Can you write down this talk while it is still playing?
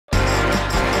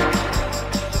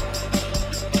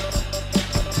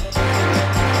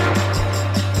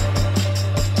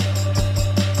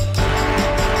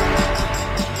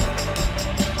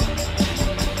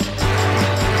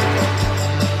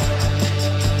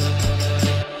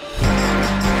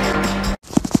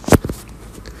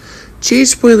GH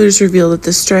spoilers reveal that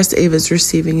the stress Ava is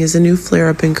receiving is a new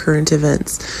flare-up in current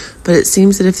events, but it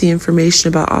seems that if the information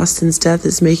about Austin's death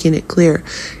is making it clear,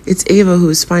 it's Ava who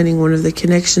is finding one of the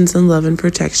connections in love and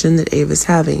protection that Ava's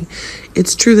having.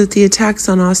 It's true that the attacks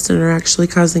on Austin are actually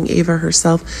causing Ava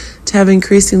herself to have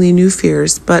increasingly new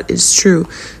fears, but it's true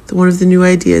that one of the new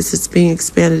ideas that's being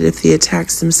expanded if the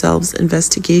attacks themselves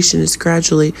investigation is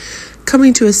gradually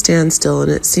coming to a standstill,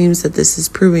 and it seems that this is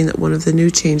proving that one of the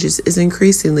new changes is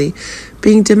increasingly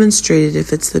being demonstrated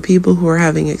if it's the people who are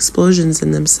having explosions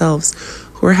in themselves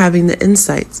who are having the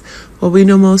insights. What we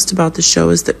know most about the show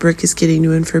is that Brick is getting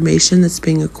new information that's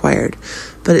being acquired,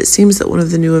 but it seems that one of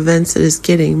the new events that is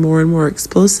getting more and more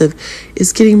explosive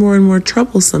is getting more and more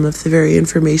troublesome if the very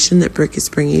information that Brick is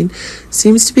bringing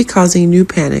seems to be causing new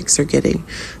panics or getting.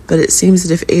 But it seems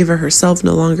that if Ava herself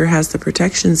no longer has the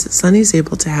protections that Sunny's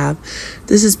able to have,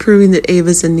 this is proving that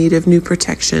Ava's in need of new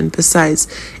protection. Besides,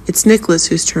 it's Nicholas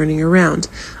who's turning around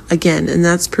again, and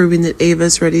that's proving that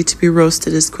Ava's ready to be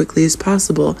roasted as quickly as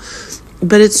possible.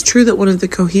 But it's true that one of the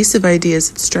cohesive ideas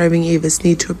that's driving Ava's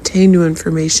need to obtain new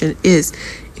information is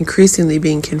increasingly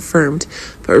being confirmed.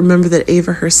 But remember that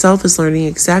Ava herself is learning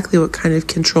exactly what kind of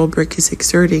control Brick is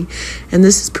exerting, and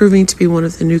this is proving to be one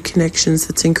of the new connections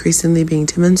that's increasingly being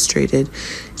demonstrated.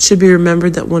 It should be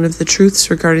remembered that one of the truths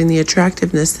regarding the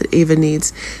attractiveness that Ava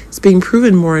needs is being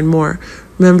proven more and more.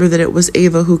 Remember that it was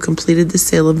Ava who completed the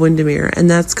sale of Windermere, and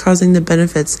that's causing the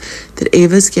benefits that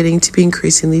Ava's getting to be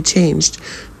increasingly changed.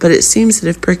 But it seems that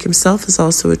if Brick himself is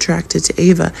also attracted to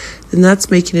Ava, then that's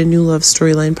making a new love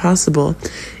storyline possible.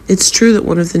 It's true that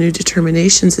one of the new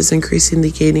determinations is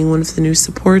increasingly gaining one of the new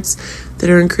supports that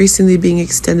are increasingly being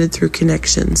extended through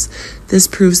connections. This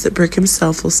proves that Brick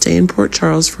himself will stay in Port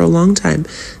Charles for a long time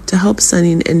to help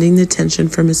Sunny in ending the tension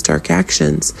from his dark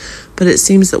actions. But it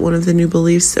seems that one of the new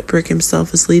beliefs that Brick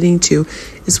himself is leading to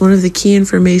is one of the key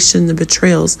information, the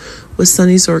betrayals, with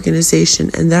Sunny's organization,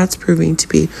 and that's proving to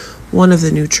be one of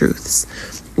the new truths.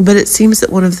 But it seems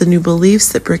that one of the new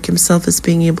beliefs that Brick himself is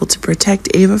being able to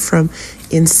protect Ava from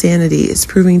insanity is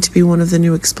proving to be one of the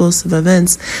new explosive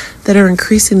events that are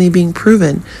increasingly being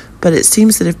proven. But it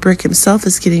seems that if Brick himself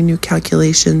is getting new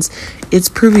calculations, it's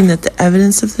proving that the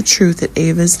evidence of the truth that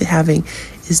Ava is having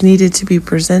is needed to be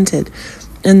presented,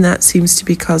 and that seems to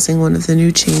be causing one of the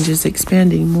new changes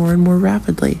expanding more and more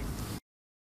rapidly.